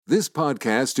This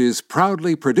podcast is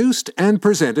proudly produced and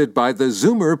presented by the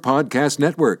Zoomer Podcast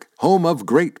Network, home of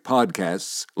great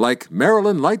podcasts like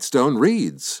Marilyn Lightstone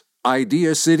Reads,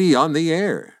 Idea City on the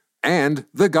Air, and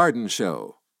The Garden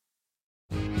Show.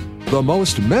 The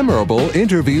most memorable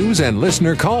interviews and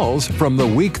listener calls from the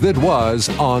week that was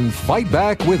on Fight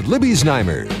Back with Libby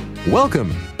Znaimer.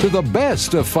 Welcome to the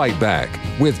best of Fight Back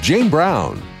with Jane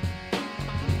Brown.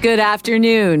 Good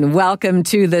afternoon. Welcome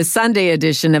to the Sunday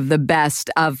edition of the Best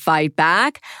of Fight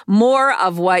Back. More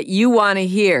of what you want to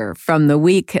hear from the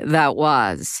week that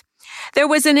was. There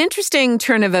was an interesting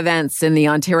turn of events in the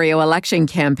Ontario election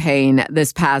campaign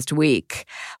this past week.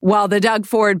 While the Doug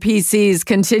Ford PCs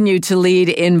continue to lead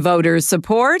in voter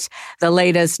support, the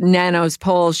latest Nanos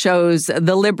poll shows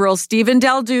the Liberal Stephen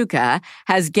Del Duca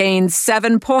has gained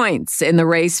 7 points in the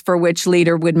race for which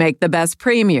leader would make the best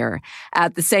premier.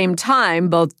 At the same time,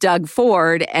 both Doug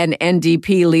Ford and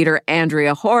NDP leader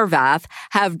Andrea Horwath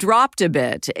have dropped a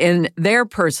bit in their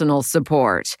personal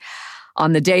support.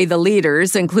 On the day the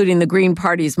leaders, including the Green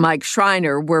Party's Mike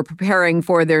Schreiner, were preparing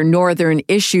for their Northern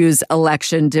Issues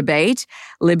election debate,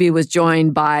 Libby was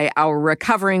joined by our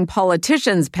Recovering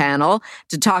Politicians panel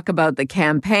to talk about the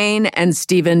campaign and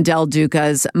Stephen Del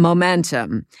Duca's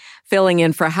momentum. Filling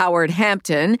in for Howard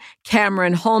Hampton,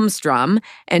 Cameron Holmstrom,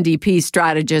 NDP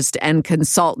strategist and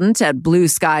consultant at Blue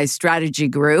Sky Strategy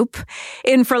Group.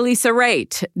 In for Lisa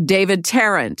Raitt, David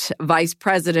Tarrant, Vice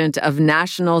President of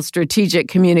National Strategic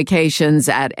Communications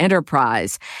at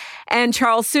Enterprise. And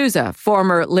Charles Sousa,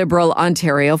 former Liberal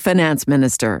Ontario Finance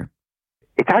Minister.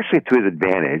 It's actually to his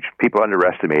advantage, people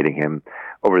underestimating him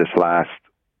over this last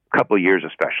couple of years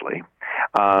especially.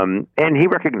 And he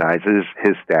recognizes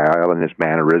his style and his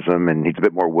mannerism, and he's a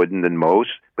bit more wooden than most,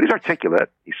 but he's articulate.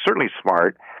 He's certainly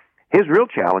smart. His real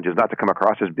challenge is not to come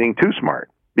across as being too smart,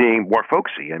 being more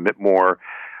folksy and a bit more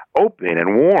open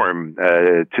and warm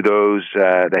to those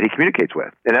that he communicates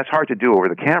with. And that's hard to do over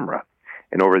the camera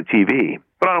and over the TV.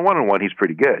 But on a one-on-one, he's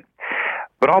pretty good.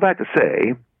 But all that to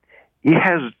say, he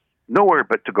has nowhere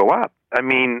but to go up. I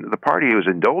mean, the party was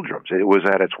in doldrums. It was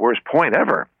at its worst point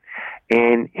ever.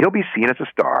 And he'll be seen as a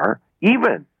star,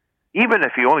 even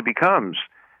if he only becomes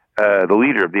the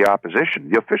leader of the opposition,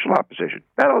 the official opposition.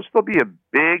 That'll still be a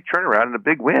big turnaround and a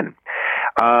big win.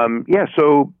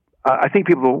 So I think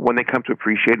people, when they come to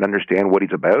appreciate and understand what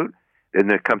he's about, then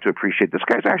they come to appreciate this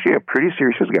guy's actually a pretty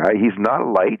serious guy. He's not a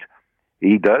light.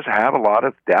 He does have a lot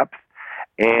of depth.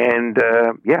 And,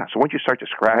 so once you start to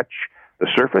scratch the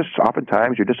surface,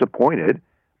 oftentimes you're disappointed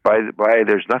by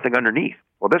there's nothing underneath.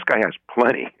 Well, this guy has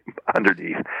plenty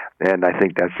underneath, and I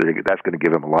think that's going to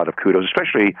give him a lot of kudos,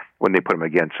 especially when they put him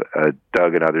against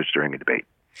Doug and others during the debate.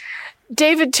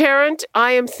 David Tarrant,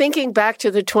 I am thinking back to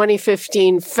the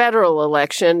 2015 federal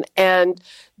election, and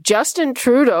Justin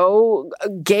Trudeau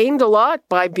gained a lot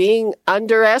by being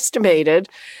underestimated,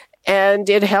 and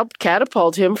it helped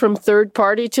catapult him from third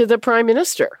party to the prime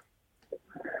minister.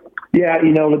 Yeah,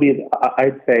 Libby,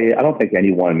 I'd say I don't think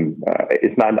anyone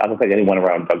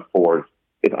around Doug Ford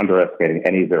is underestimating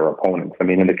any of their opponents. I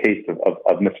mean, in the case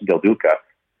of Mr. Del Duca,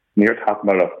 you're talking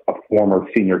about a former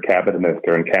senior cabinet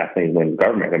minister in Kathleen Wynne's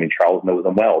government. I mean, Charles knows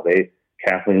them well.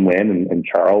 Kathleen Wynne and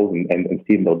Charles and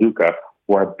Stephen Del Duca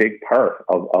were a big part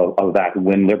of that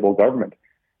Wynne Liberal government.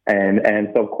 And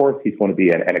so, of course, he's going to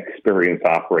be an experienced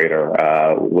operator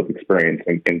with experience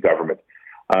in government.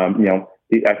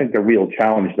 I think the real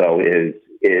challenge, though,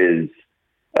 is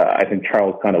I think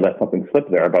Charles kind of let something slip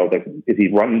there about, like, is he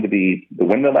running to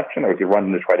win the election, or is he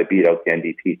running to try to beat out the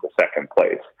NDP for second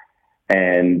place?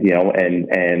 And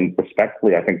and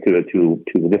respectfully, I think to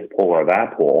this poll or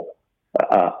that poll,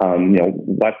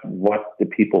 what the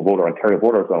Ontario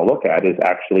voter is going to look at is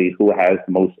actually who has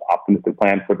the most optimistic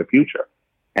plan for the future.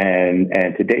 And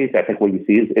to date, I think what you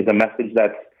see is a message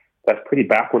that's pretty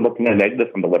backward-looking and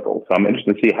negative from the Liberals. So I'm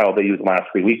interested to see how they use the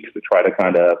last 3 weeks to try to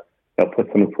kind of put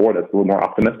something forward that's a little more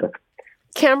optimistic.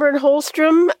 Cameron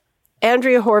Holmstrom,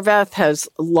 Andrea Horwath has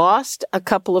lost a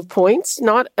couple of points,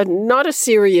 not a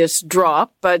serious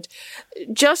drop, but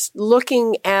just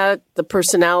looking at the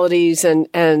personalities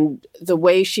and the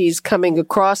way she's coming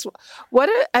across,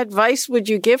 what advice would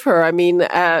you give her? I mean,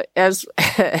 as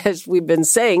we've been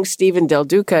saying, Stephen Del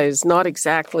Duca is not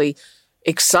exactly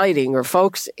exciting or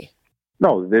folksy.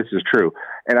 No, this is true.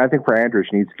 And I think for Andrea,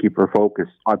 she needs to keep her focus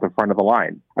at the front of the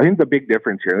line. I think the big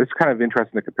difference here, this is kind of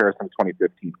interesting, the comparison to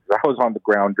 2015, because I was on the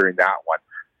ground during that one.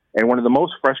 And one of the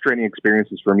most frustrating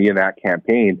experiences for me in that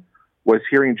campaign was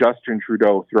hearing Justin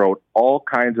Trudeau throw out all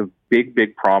kinds of big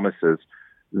promises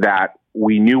that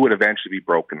we knew would eventually be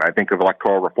broken. I think of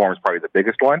electoral reform as probably the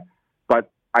biggest one, but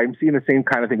I'm seeing the same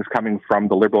kind of things coming from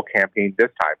the Liberal campaign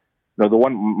this time.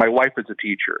 My wife is a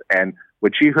teacher, and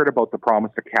when she heard about the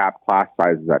promise to cap class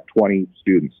sizes at 20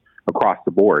 students across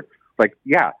the board,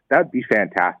 yeah, that'd be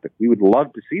fantastic. We would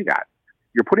love to see that.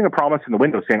 You're putting a promise in the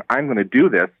window saying, I'm going to do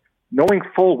this, knowing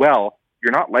full well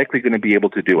you're not likely going to be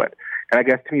able to do it. And I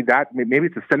guess to me, that maybe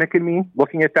it's a cynic in me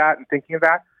looking at that and thinking of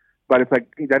that, but it's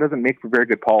that doesn't make for very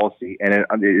good policy. And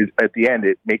at the end,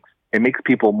 it makes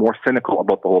people more cynical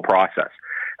about the whole process.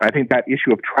 And I think that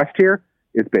issue of trust here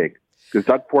is big, because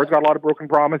Doug Ford's got a lot of broken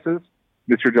promises.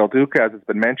 Mr. Del Duca, as it's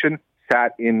been mentioned,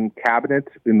 sat in cabinet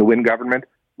in the Wynne government,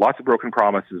 lots of broken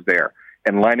promises there,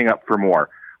 and lining up for more.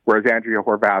 Whereas Andrea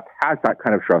Horwath has that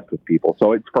kind of trust with people.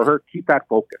 So it's for her to keep that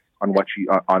focus on what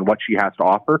she has to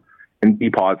offer and be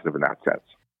positive in that sense.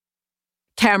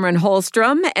 Cameron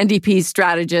Holmstrom, NDP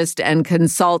strategist and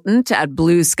consultant at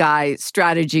Blue Sky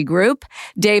Strategy Group.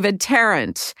 David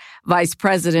Tarrant, Vice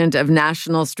President of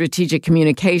National Strategic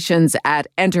Communications at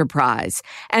Enterprise.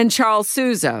 And Charles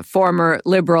Sousa, former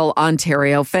Liberal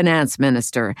Ontario Finance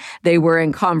Minister. They were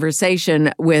in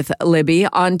conversation with Libby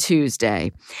on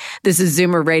Tuesday. This is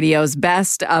Zoomer Radio's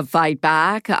Best of Fight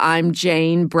Back. I'm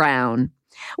Jane Brown.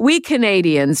 We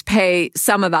Canadians pay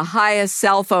some of the highest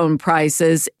cell phone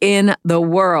prices in the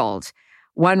world.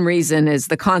 One reason is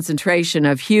the concentration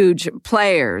of huge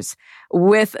players,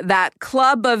 with that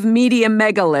club of media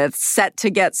megaliths set to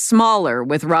get smaller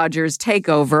with Rogers'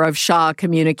 takeover of Shaw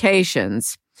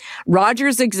Communications.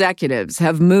 Rogers executives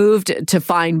have moved to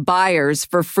find buyers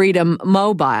for Freedom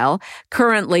Mobile,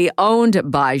 currently owned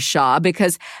by Shaw,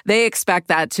 because they expect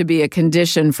that to be a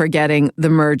condition for getting the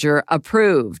merger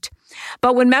approved.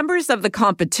 But when members of the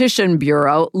Competition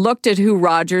Bureau looked at who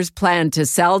Rogers planned to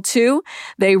sell to,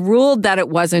 they ruled that it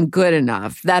wasn't good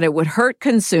enough, that it would hurt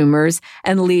consumers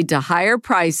and lead to higher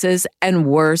prices and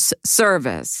worse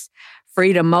service.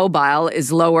 Freedom Mobile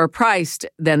is lower priced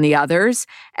than the others,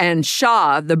 and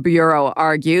Shaw, the Bureau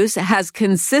argues, has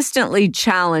consistently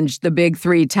challenged the big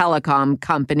three telecom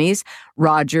companies,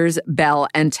 Rogers, Bell,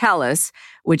 and Telus,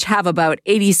 which have about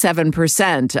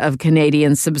 87% of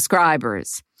Canadian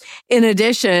subscribers. In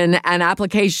addition, an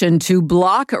application to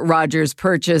block Rogers'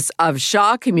 purchase of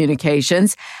Shaw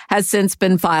Communications has since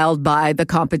been filed by the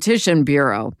Competition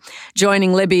Bureau.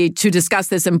 Joining Libby to discuss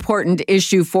this important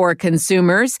issue for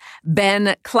consumers,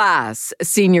 Ben Klass,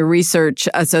 Senior Research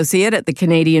Associate at the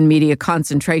Canadian Media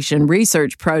Concentration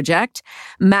Research Project,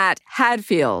 Matt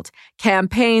Hatfield,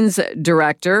 Campaigns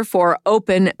Director for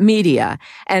Open Media,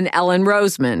 and Ellen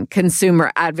Roseman,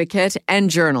 Consumer Advocate and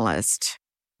Journalist.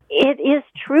 It is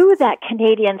true that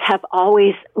Canadians have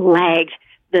always lagged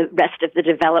the rest of the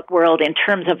developed world in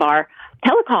terms of our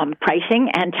telecom pricing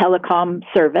and telecom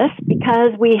service because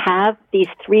we have these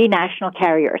three national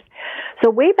carriers. So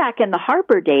way back in the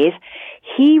Harper days,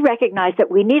 he recognized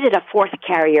that we needed a fourth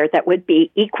carrier that would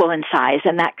be equal in size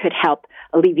and that could help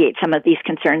alleviate some of these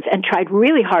concerns, and tried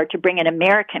really hard to bring an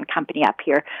American company up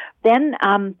here. Then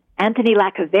Anthony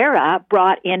Lacavera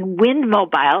brought in Wynne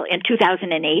Mobile in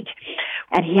 2008,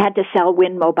 and he had to sell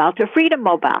Wynne Mobile to Freedom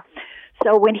Mobile.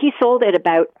 So when he sold it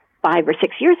about 5 or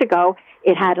 6 years ago,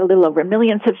 it had a little over 1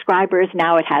 million subscribers.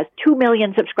 Now it has 2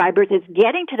 million subscribers. It's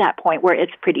getting to that point where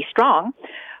it's pretty strong.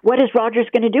 What is Rogers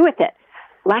going to do with it?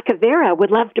 Lacavera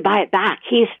would love to buy it back.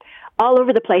 He's all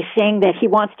over the place saying that he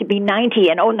wants to be 90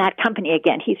 and own that company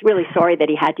again. He's really sorry that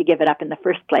he had to give it up in the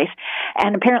first place.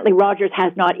 And apparently Rogers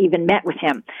has not even met with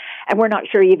him. And we're not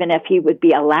sure even if he would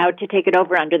be allowed to take it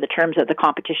over under the terms of the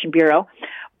Competition Bureau.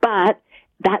 But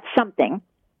that's something.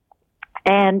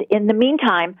 And in the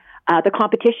meantime, the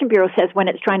Competition Bureau says when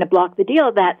it's trying to block the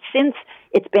deal that since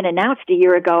it's been announced a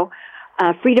year ago,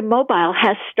 Freedom Mobile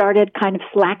has started kind of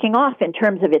slacking off in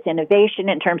terms of its innovation,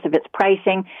 in terms of its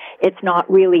pricing. It's not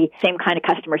really the same kind of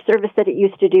customer service that it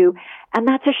used to do. And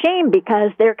that's a shame because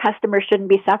their customers shouldn't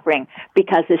be suffering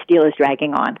because this deal is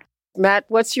dragging on. Matt,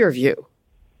 what's your view?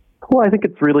 Well, I think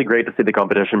it's really great to see the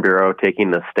Competition Bureau taking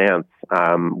this stance.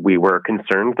 We were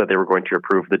concerned that they were going to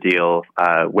approve the deal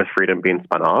with Freedom being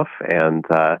spun off. And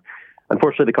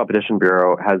unfortunately, the Competition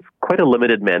Bureau has quite a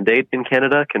limited mandate in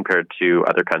Canada compared to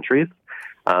other countries.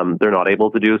 They're not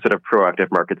able to do sort of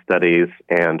proactive market studies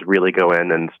and really go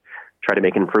in and try to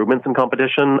make improvements in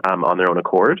competition on their own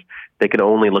accord. They can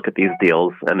only look at these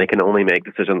deals and they can only make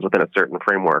decisions within a certain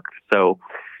framework. So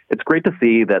it's great to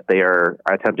see that they are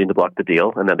attempting to block the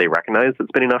deal and that they recognize that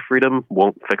spinning off Freedom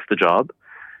won't fix the job.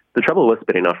 The trouble with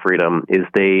spinning off Freedom is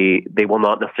they will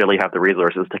not necessarily have the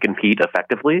resources to compete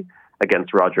effectively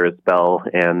against Rogers, Bell,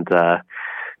 and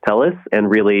Telus, and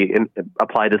really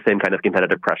apply the same kind of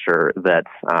competitive pressure that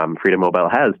Freedom Mobile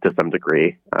has to some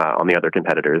degree on the other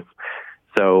competitors.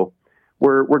 So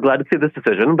we're glad to see this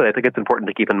decision, but I think it's important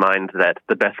to keep in mind that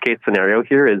the best case scenario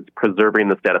here is preserving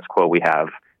the status quo we have,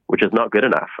 which is not good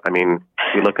enough. I mean,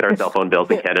 we look at our cell phone bills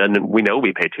in Canada and we know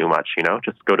we pay too much,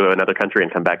 just go to another country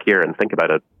and come back here and think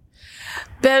about it.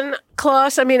 Ben,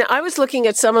 Klass, I mean, I was looking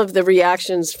at some of the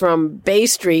reactions from Bay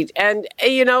Street and,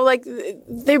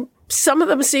 some of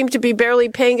them seem to be barely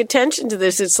paying attention to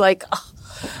this. It's like,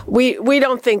 we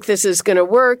don't think this is going to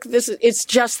work. It's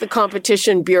just the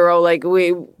Competition Bureau. Like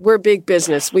we're big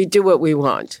business. We do what we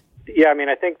want. Yeah, I mean,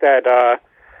 I think that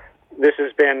this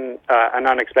has been an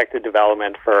unexpected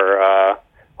development for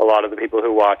a lot of the people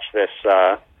who watch this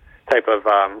type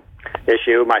of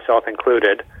issue, myself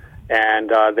included. And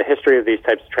the history of these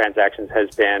types of transactions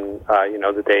has been,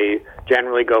 that they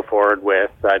generally go forward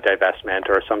with divestment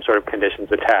or some sort of conditions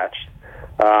attached.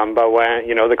 But when,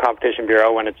 the Competition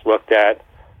Bureau, when it's looked at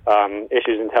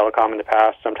issues in telecom in the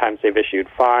past, sometimes they've issued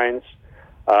fines.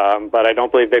 But I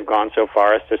don't believe they've gone so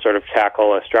far as to sort of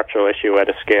tackle a structural issue at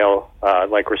a scale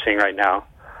like we're seeing right now.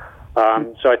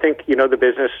 So I think, the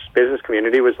business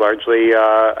community was largely,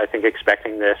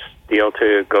 expecting this deal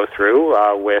to go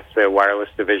through with the wireless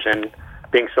division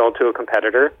being sold to a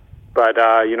competitor. But,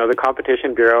 the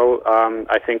Competition Bureau,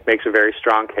 I think, makes a very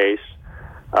strong case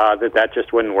that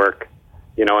just wouldn't work,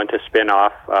 and to spin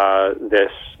off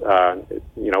this,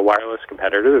 wireless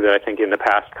competitor that I think in the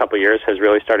past couple of years has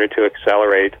really started to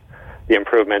accelerate the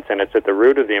improvements, and it's at the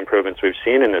root of the improvements we've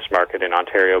seen in this market in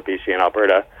Ontario, BC, and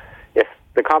Alberta. If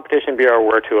the Competition Bureau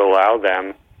were to allow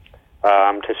them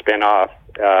to spin off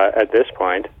at this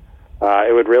point,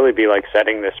 it would really be like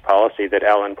setting this policy that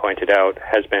Ellen pointed out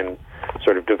has been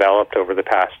sort of developed over the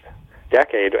past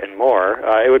decade and more.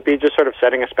 It would be just sort of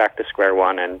setting us back to square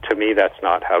one, and to me that's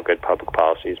not how good public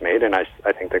policy is made, and I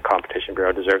think the Competition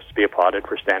Bureau deserves to be applauded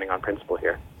for standing on principle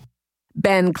here.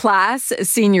 Ben Klass,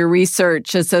 Senior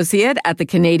Research Associate at the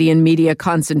Canadian Media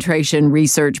Concentration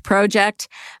Research Project,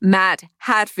 Matt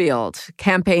Hatfield,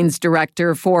 Campaigns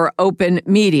Director for Open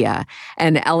Media,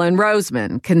 and Ellen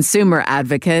Roseman, Consumer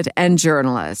Advocate and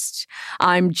Journalist.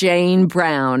 I'm Jane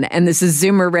Brown, and this is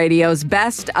Zoomer Radio's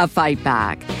Best of Fight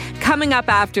Back. Coming up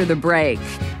after the break,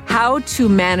 how to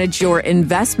manage your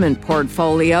investment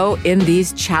portfolio in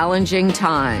these challenging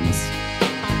times.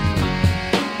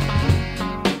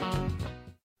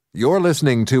 You're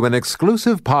listening to an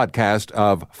exclusive podcast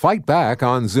of Fight Back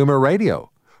on Zoomer Radio.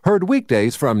 Heard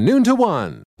weekdays from noon to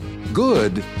 1.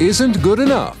 Good isn't good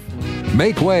enough.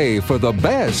 Make way for the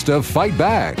best of Fight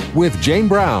Back with Jane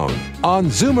Brown on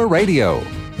Zoomer Radio.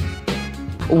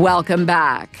 Welcome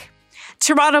back.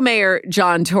 Toronto Mayor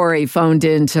John Tory phoned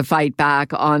in to Fight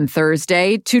Back on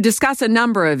Thursday to discuss a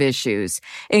number of issues,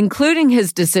 including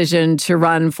his decision to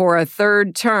run for a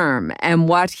third term and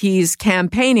what he's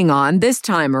campaigning on this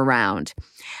time around.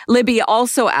 Libby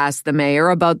also asked the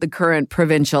mayor about the current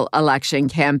provincial election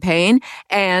campaign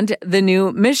and the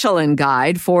new Michelin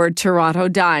Guide for Toronto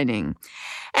dining.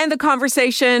 And the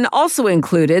conversation also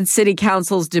included City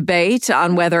Council's debate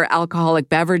on whether alcoholic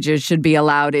beverages should be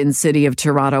allowed in City of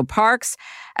Toronto parks,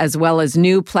 as well as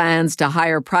new plans to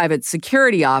hire private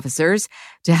security officers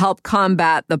to help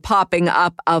combat the popping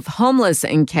up of homeless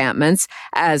encampments,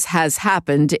 as has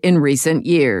happened in recent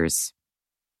years.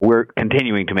 We're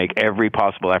continuing to make every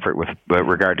possible effort with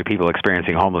regard to people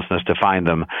experiencing homelessness to find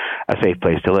them a safe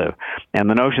place to live. And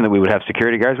the notion that we would have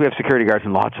security guards, we have security guards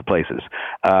in lots of places.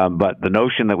 But the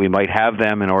notion that we might have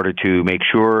them in order to make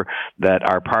sure that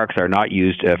our parks are not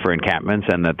used for encampments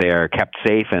and that they are kept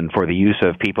safe and for the use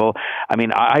of people. I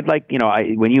mean, I'd like,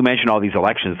 when you mention all these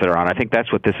elections that are on, I think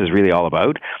that's what this is really all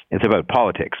about. It's about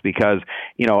politics because,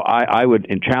 I would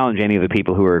challenge any of the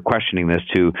people who are questioning this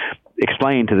to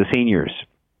explain to the seniors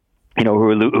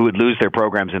who would lose their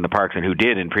programs in the parks and who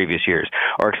did in previous years,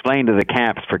 or explain to the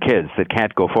camps for kids that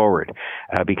can't go forward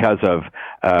because of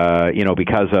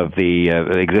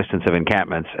the existence of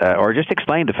encampments, or just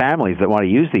explain to families that want to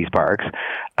use these parks,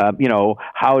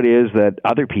 how it is that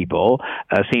other people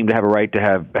seem to have a right to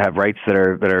have rights that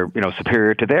are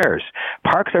superior to theirs.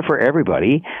 Parks are for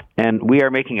everybody, and we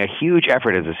are making a huge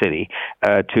effort as a city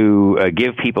to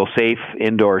give people safe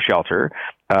indoor shelter.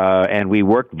 And we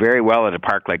worked very well at a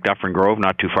park like Dufferin Grove,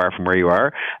 not too far from where you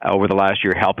are, over the last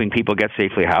year, helping people get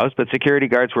safely housed. But security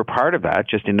guards were part of that,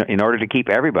 just in order to keep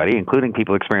everybody, including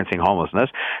people experiencing homelessness,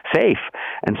 safe.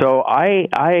 And so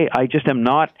I just am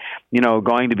not,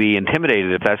 going to be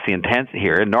intimidated if that's the intent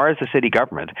here, nor is the city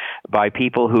government, by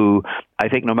people who I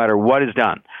think no matter what is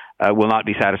done will not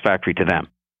be satisfactory to them.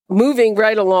 Moving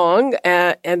right along,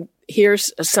 and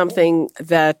here's something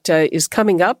that is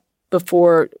coming up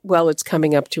before, well, it's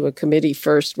coming up to a committee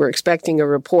first. We're expecting a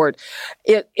report.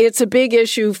 It's a big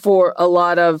issue for a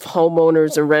lot of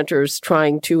homeowners and renters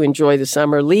trying to enjoy the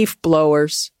summer. Leaf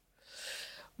blowers.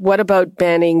 What about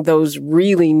banning those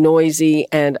really noisy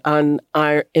and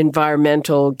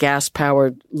environmental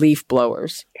gas-powered leaf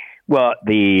blowers? Well,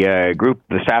 the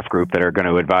staff group that are going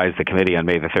to advise the committee on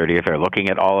May the 30th are looking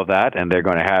at all of that, and they're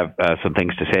going to have some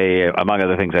things to say. Among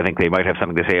other things, I think they might have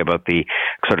something to say about the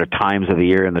sort of times of the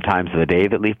year and the times of the day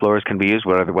that leaf blowers can be used,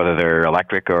 whether they're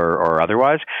electric or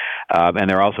otherwise. And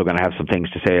they're also going to have some things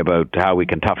to say about how we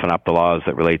can toughen up the laws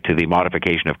that relate to the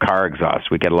modification of car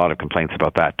exhaust. We get a lot of complaints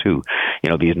about that too.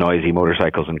 These noisy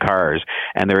motorcycles and cars.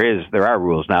 And there are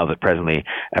rules now that presently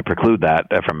preclude that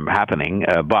from happening,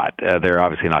 but they're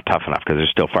obviously not tough enough because there's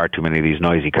still far too many of these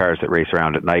noisy cars that race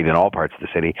around at night in all parts of the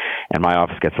city, and my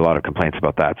office gets a lot of complaints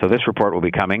about that. So this report will be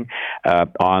coming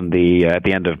at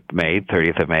the end of May,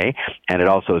 30th of May, and it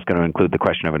also is going to include the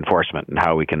question of enforcement and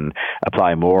how we can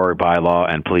apply more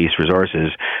bylaw and police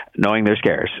resources, knowing they're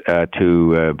scarce,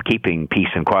 to keeping peace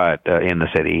and quiet in the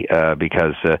city,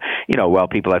 because while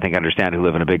people I think understand who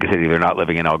live in a big city, they're not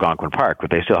living in Algonquin Park, but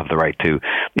they still have the right to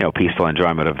peaceful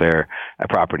enjoyment of their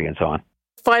property and so on.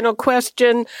 Final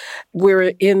question.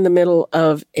 We're in the middle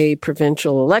of a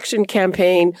provincial election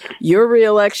campaign. Your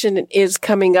re-election is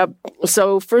coming up.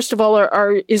 So first of all,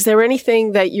 is there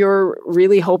anything that you're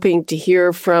really hoping to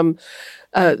hear from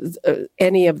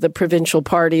any of the provincial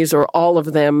parties or all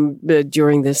of them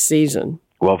during this season?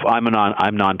 Well, I'm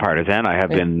nonpartisan. I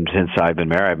have been since I've been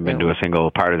mayor. I haven't been to a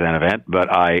single partisan event, but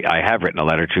I have written a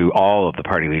letter to all of the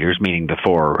party leaders, meaning the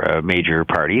four major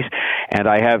parties, and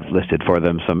I have listed for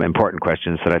them some important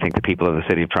questions that I think the people of the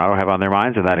City of Toronto have on their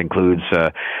minds, and that includes,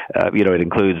 it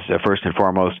includes first and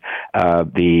foremost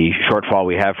the shortfall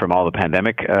we have from all the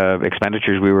pandemic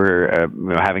expenditures we were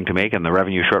having to make, and the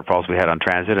revenue shortfalls we had on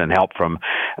transit, and help from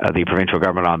the provincial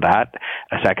government on that.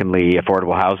 Secondly,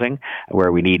 affordable housing,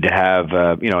 where we need to have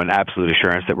an absolute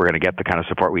assurance that we're going to get the kind of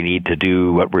support we need to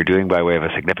do what we're doing by way of a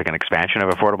significant expansion of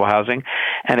affordable housing.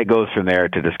 And it goes from there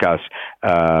to discuss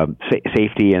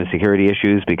safety and security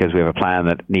issues, because we have a plan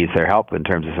that needs their help in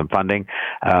terms of some funding,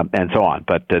 and so on.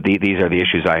 But these are the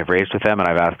issues I have raised with them, and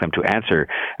I've asked them to answer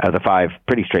the 5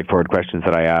 pretty straightforward questions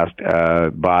that I asked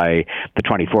by the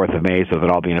 24th of May, so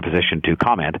that I'll be in a position to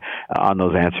comment on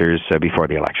those answers before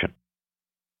the election.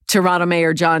 Toronto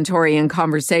Mayor John Tory in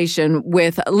conversation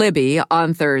with Libby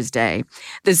on Thursday.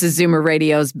 This is Zoomer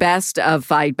Radio's Best of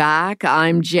Fight Back.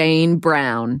 I'm Jane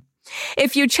Brown.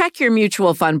 If you check your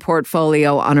mutual fund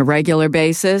portfolio on a regular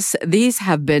basis, these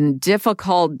have been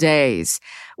difficult days,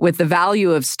 with the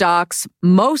value of stocks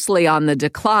mostly on the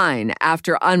decline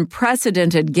after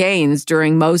unprecedented gains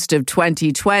during most of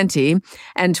 2020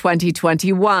 and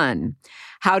 2021.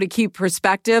 How to keep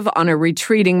perspective on a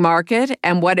retreating market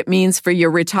and what it means for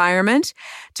your retirement.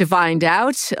 To find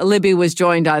out, Libby was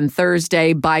joined on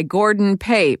Thursday by Gordon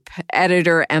Pape,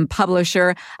 editor and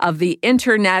publisher of the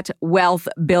Internet Wealth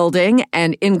Building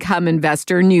and Income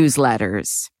Investor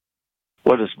newsletters.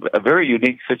 Well, it's a very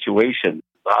unique situation.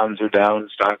 Bonds are down,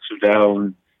 stocks are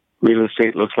down, real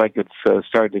estate looks like it's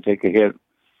starting to take a hit.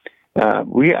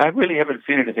 I really haven't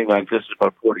seen anything like this in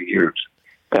about 40 years.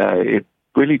 It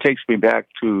really takes me back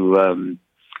to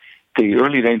the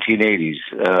early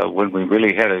 1980s when we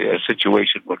really had a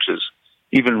situation which is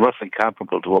even roughly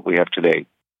comparable to what we have today.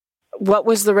 What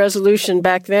was the resolution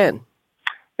back then?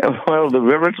 Well, the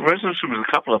resolution was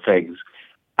a couple of things.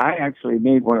 I actually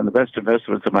made one of the best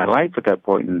investments of my life at that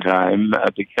point in time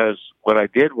because what I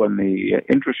did when the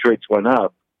interest rates went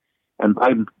up and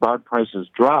bond prices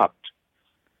dropped,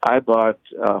 I bought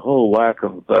a whole whack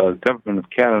of Government of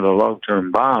Canada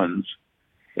long-term bonds.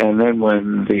 And then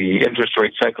when the interest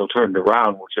rate cycle turned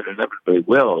around, which it inevitably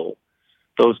will,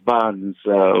 those bonds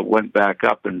went back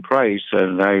up in price,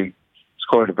 and I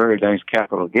scored a very nice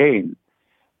capital gain.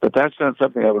 But that's not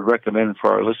something I would recommend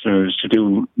for our listeners to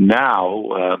do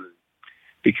now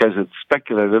because it's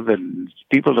speculative and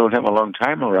people don't have a long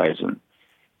time horizon.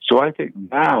 So I think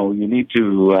now you need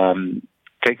to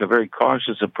take a very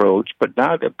cautious approach, but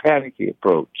not a panicky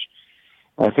approach.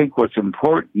 I think what's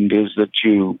important is that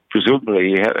you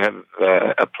presumably have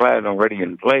a plan already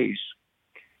in place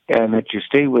and that you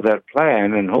stay with that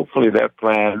plan, and hopefully that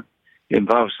plan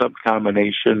involves some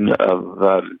combination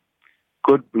of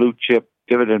good blue-chip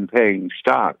dividend-paying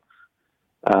stocks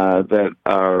that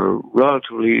are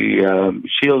relatively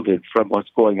shielded from what's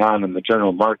going on in the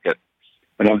general market.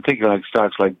 And I'm thinking like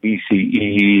stocks like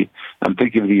BCE, I'm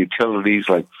thinking of the utilities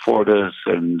like Fortis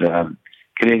and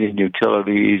Canadian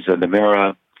Utilities and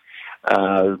Emera.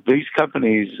 These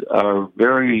companies are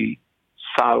very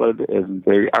solid and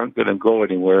they aren't going to go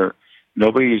anywhere.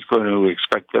 Nobody's going to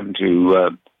expect them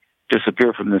to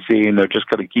disappear from the scene. They're just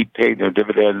going to keep paying their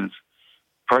dividends.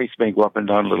 Price may go up and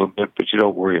down a little bit, but you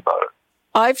don't worry about it.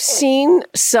 I've seen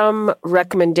some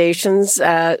recommendations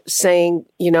saying,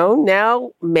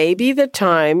 now may be the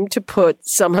time to put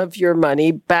some of your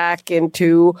money back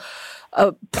into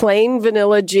plain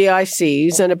vanilla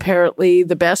GICs, and apparently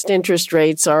the best interest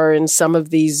rates are in some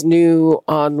of these new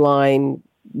online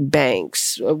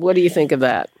banks. What do you think of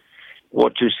that?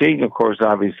 What you're seeing, of course,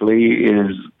 obviously,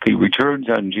 is the returns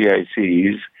on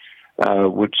GICs,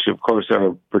 which, of course,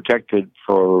 are protected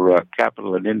for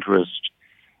capital and interest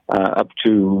up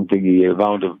to the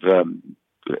amount of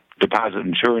deposit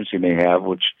insurance you may have,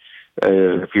 which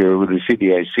if you're with the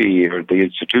CDIC or the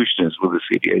institution is with the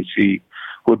CDIC,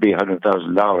 would be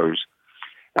 $100,000.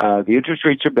 The interest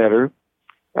rates are better.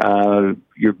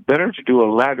 You're better to do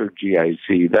a laddered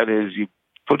GIC. That is, you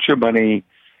put your money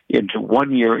into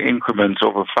 1 year increments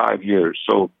over 5 years.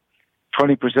 So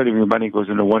 20% of your money goes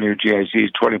into 1 year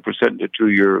GICs, 20% into 2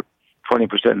 year,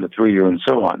 20% into 3 year, and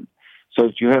so on. So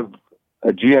if you have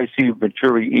a GIC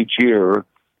maturing each year,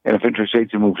 and if interest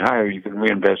rates have moved higher, you can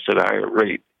reinvest at a higher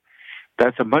rate.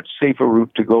 That's a much safer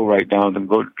route to go right now than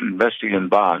go investing in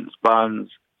bonds. Bonds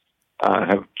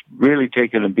have really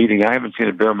taken a beating. I haven't seen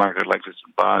a bear market like this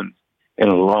in bonds in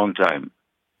a long time.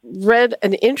 Read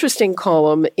an interesting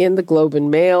column in the Globe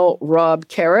and Mail, Rob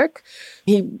Carrick.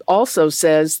 He also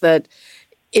says that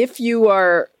if you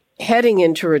are heading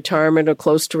into retirement or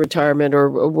close to retirement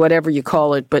or whatever you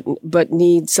call it, but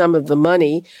need some of the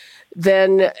money,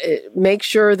 then make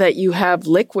sure that you have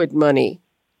liquid money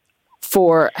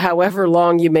for however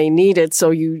long you may need it,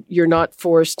 so you're not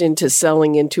forced into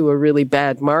selling into a really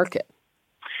bad market.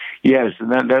 Yes,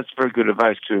 and that's very good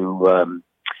advice to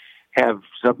have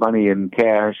some money in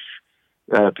cash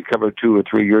to cover 2 or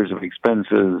 3 years of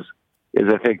expenses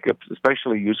is, I think,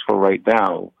 especially useful right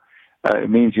now. It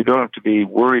means you don't have to be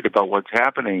worried about what's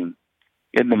happening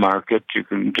in the market. You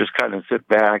can just kind of sit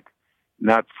back,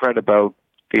 not fret about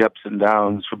the ups and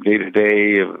downs from day to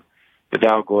day, of the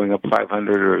Dow going up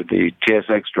 500 or the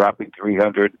TSX dropping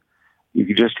 300. You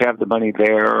can just have the money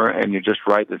there and you just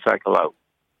ride the cycle out.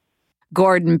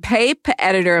 Gordon Pape,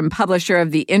 editor and publisher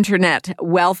of the Internet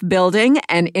Wealth Building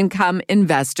and Income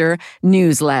Investor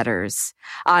newsletters.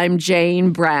 I'm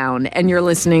Jane Brown, and you're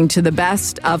listening to the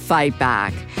best of Fight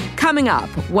Back. Coming up,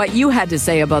 what you had to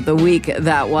say about the week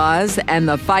that was and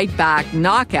the Fight Back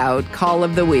Knockout Call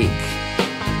of the Week.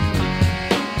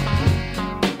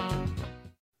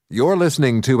 You're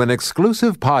listening to an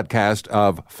exclusive podcast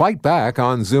of Fight Back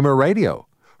on Zoomer Radio.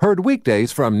 Heard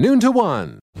weekdays from noon to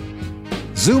 1.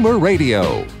 Zoomer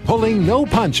Radio, pulling no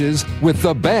punches with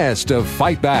the best of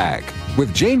Fight Back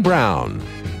with Jane Brown.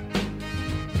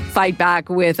 Fight Back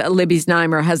with Libby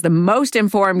Znaimer has the most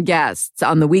informed guests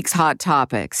on the week's hot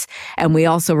topics, and we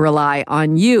also rely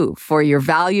on you for your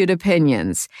valued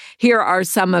opinions. Here are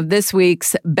some of this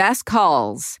week's best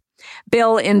calls.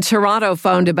 Bill in Toronto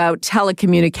phoned about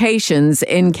telecommunications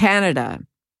in Canada.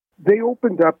 They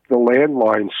opened up the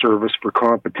landline service for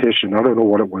competition. I don't know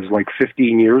what it was, like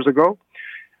 15 years ago.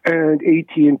 And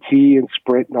AT&T and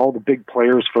Sprint and all the big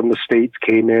players from the States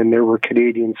came in. There were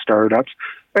Canadian startups.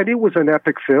 And it was an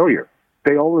epic failure.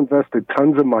 They all invested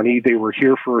tons of money. They were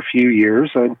here for a few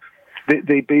years, and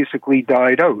they basically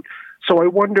died out. So I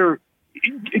wonder,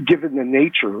 given the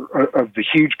nature of the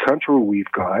huge country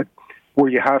we've got,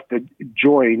 where you have to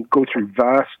go through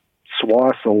vast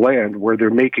swaths of land where they're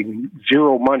making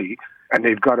zero money, and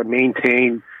they've got to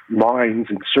maintain lines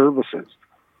and services,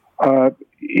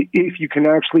 if you can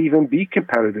actually even be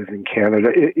competitive in Canada,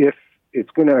 if it's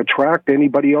going to attract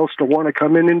anybody else to want to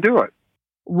come in and do it.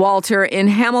 Walter in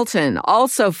Hamilton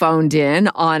also phoned in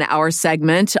on our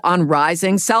segment on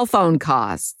rising cell phone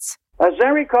costs. As I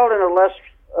recall, in the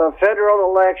last federal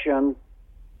election,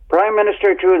 Prime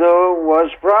Minister Trudeau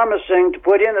was promising to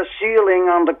put in a ceiling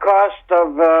on the cost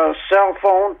of cell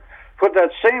phone for that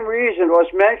same reason was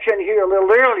mentioned here a little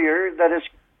earlier, that it's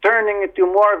turning into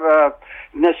more of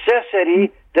a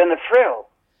necessity than a frill.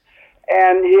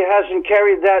 And he hasn't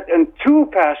carried that in 2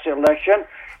 past election.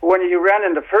 When he ran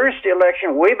in the first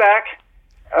election way back,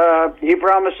 he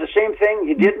promised the same thing.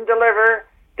 He didn't deliver.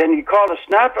 Then he called a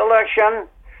snap election,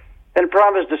 then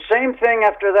promised the same thing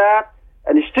after that,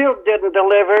 and he still didn't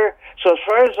deliver. So as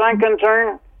far as I'm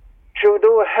concerned,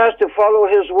 Trudeau has to follow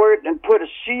his word and put a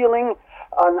ceiling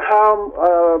on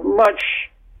how much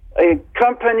a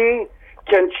company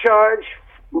can charge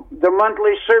the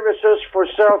monthly services for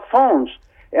cell phones.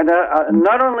 And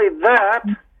not only that,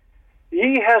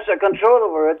 he has a control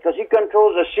over it because he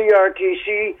controls the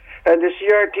CRTC, and the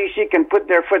CRTC can put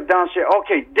their foot down and say,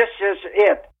 okay, this is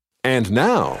it. And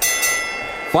now,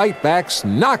 Fight Back's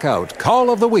Knockout Call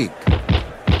of the Week.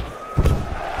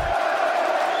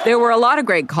 There were a lot of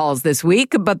great calls this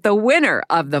week, but the winner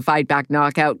of the Fight Back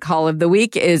Knockout Call of the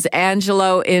Week is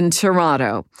Angelo in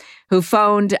Toronto, who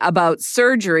phoned about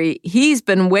surgery he's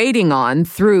been waiting on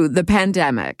through the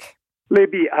pandemic.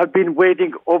 Libby, I've been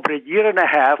waiting over a year and a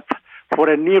half for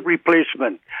a knee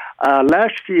replacement.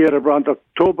 Last year, around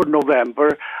October,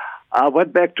 November, I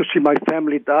went back to see my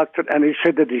family doctor, and he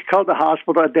said that he called the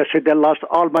hospital, and they said they lost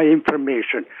all my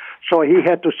information. So he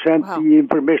had to send the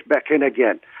information back in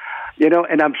again.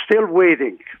 And I'm still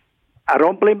waiting. I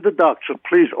don't blame the doctor,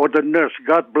 please, or the nurse.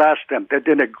 God bless them. They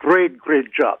did a great,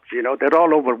 great job. They're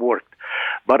all overworked.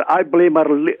 But I blame our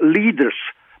leaders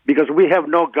because we have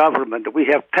no government. We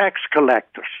have tax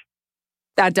collectors.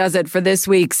 That does it for this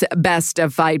week's Best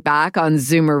of Fight Back on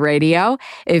Zoomer Radio.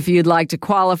 If you'd like to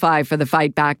qualify for the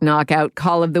Fight Back Knockout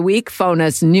Call of the Week, phone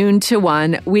us noon to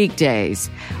 1 weekdays.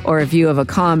 Or if you have a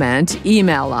comment,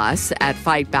 email us at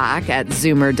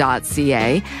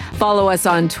fightback@zoomer.ca. Follow us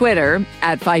on Twitter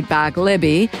at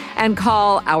FightbackLibby and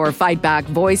call our Fight Back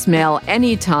voicemail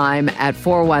anytime at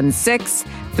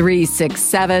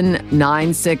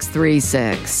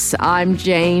 416-367-9636. I'm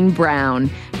Jane Brown.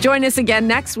 Join us again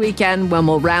next weekend when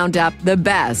we'll round up the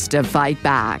best of Fight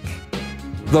Back.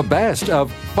 The Best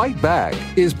of Fight Back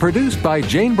is produced by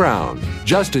Jane Brown,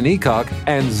 Justin Eacock,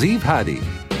 and Zeev Hadi,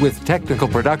 with technical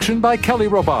production by Kelly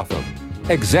Robotham.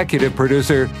 Executive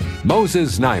producer,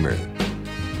 Moses Znaimer.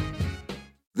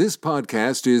 This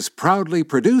podcast is proudly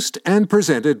produced and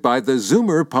presented by the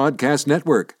Zoomer Podcast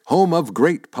Network, home of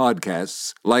great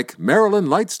podcasts like Marilyn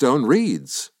Lightstone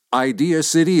Reads, Idea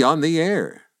City on the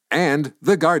Air, and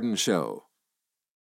The Garden Show.